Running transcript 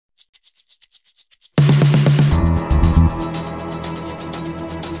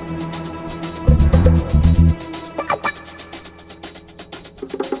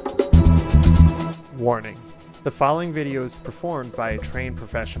Warning: the following video is performed by a trained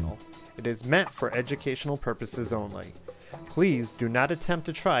professional. It is meant for educational purposes only. Please do not attempt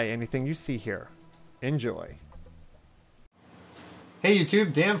to try anything you see here. Enjoy. Hey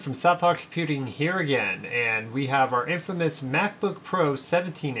YouTube, Dan from Southall Computing here again, and we have our infamous MacBook Pro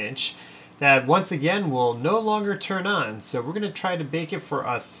 17-inch that once again will no longer turn on. So we're going to try to bake it for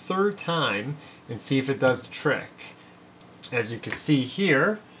a third time and see if it does the trick. As you can see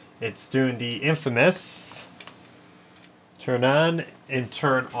here, it's doing the infamous turn on and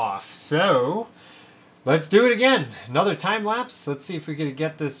turn off. So let's do it again. Another time lapse. Let's see if we can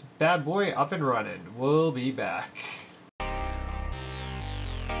get this bad boy up and running. We'll be back.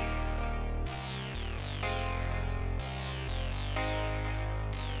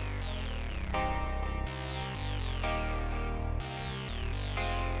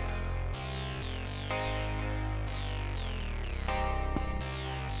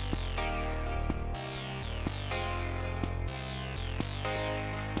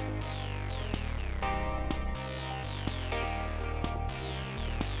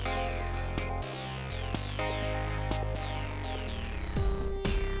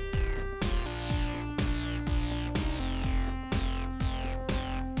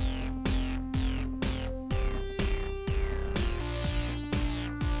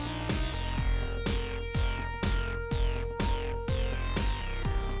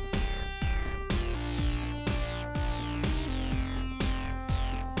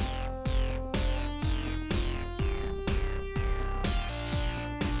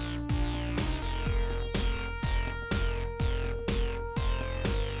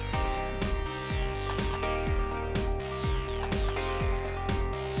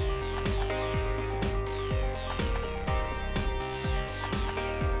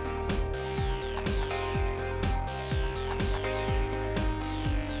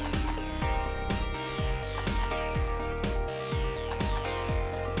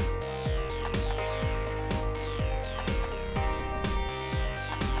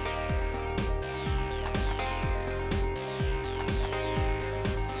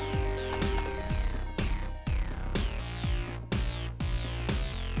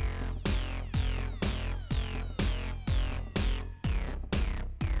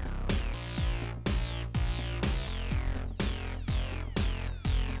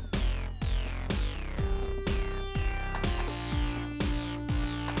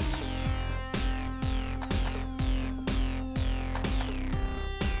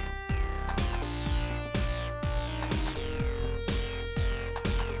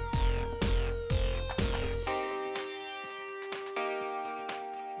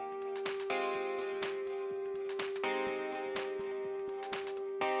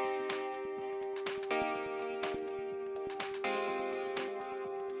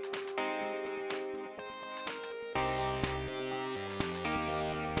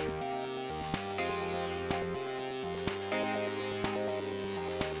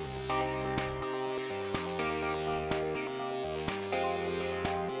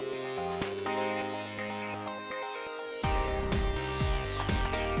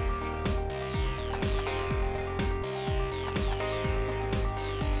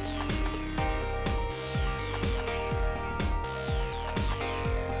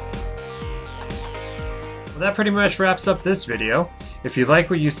 That pretty much wraps up this video. If you like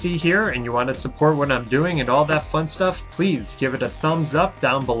what you see here and you want to support what I'm doing and all that fun stuff, please give it a thumbs up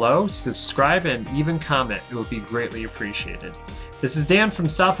down below, subscribe, and even comment. It would be greatly appreciated. This is Dan from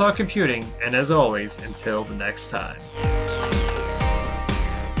Southall Computing, and as always, until the next time.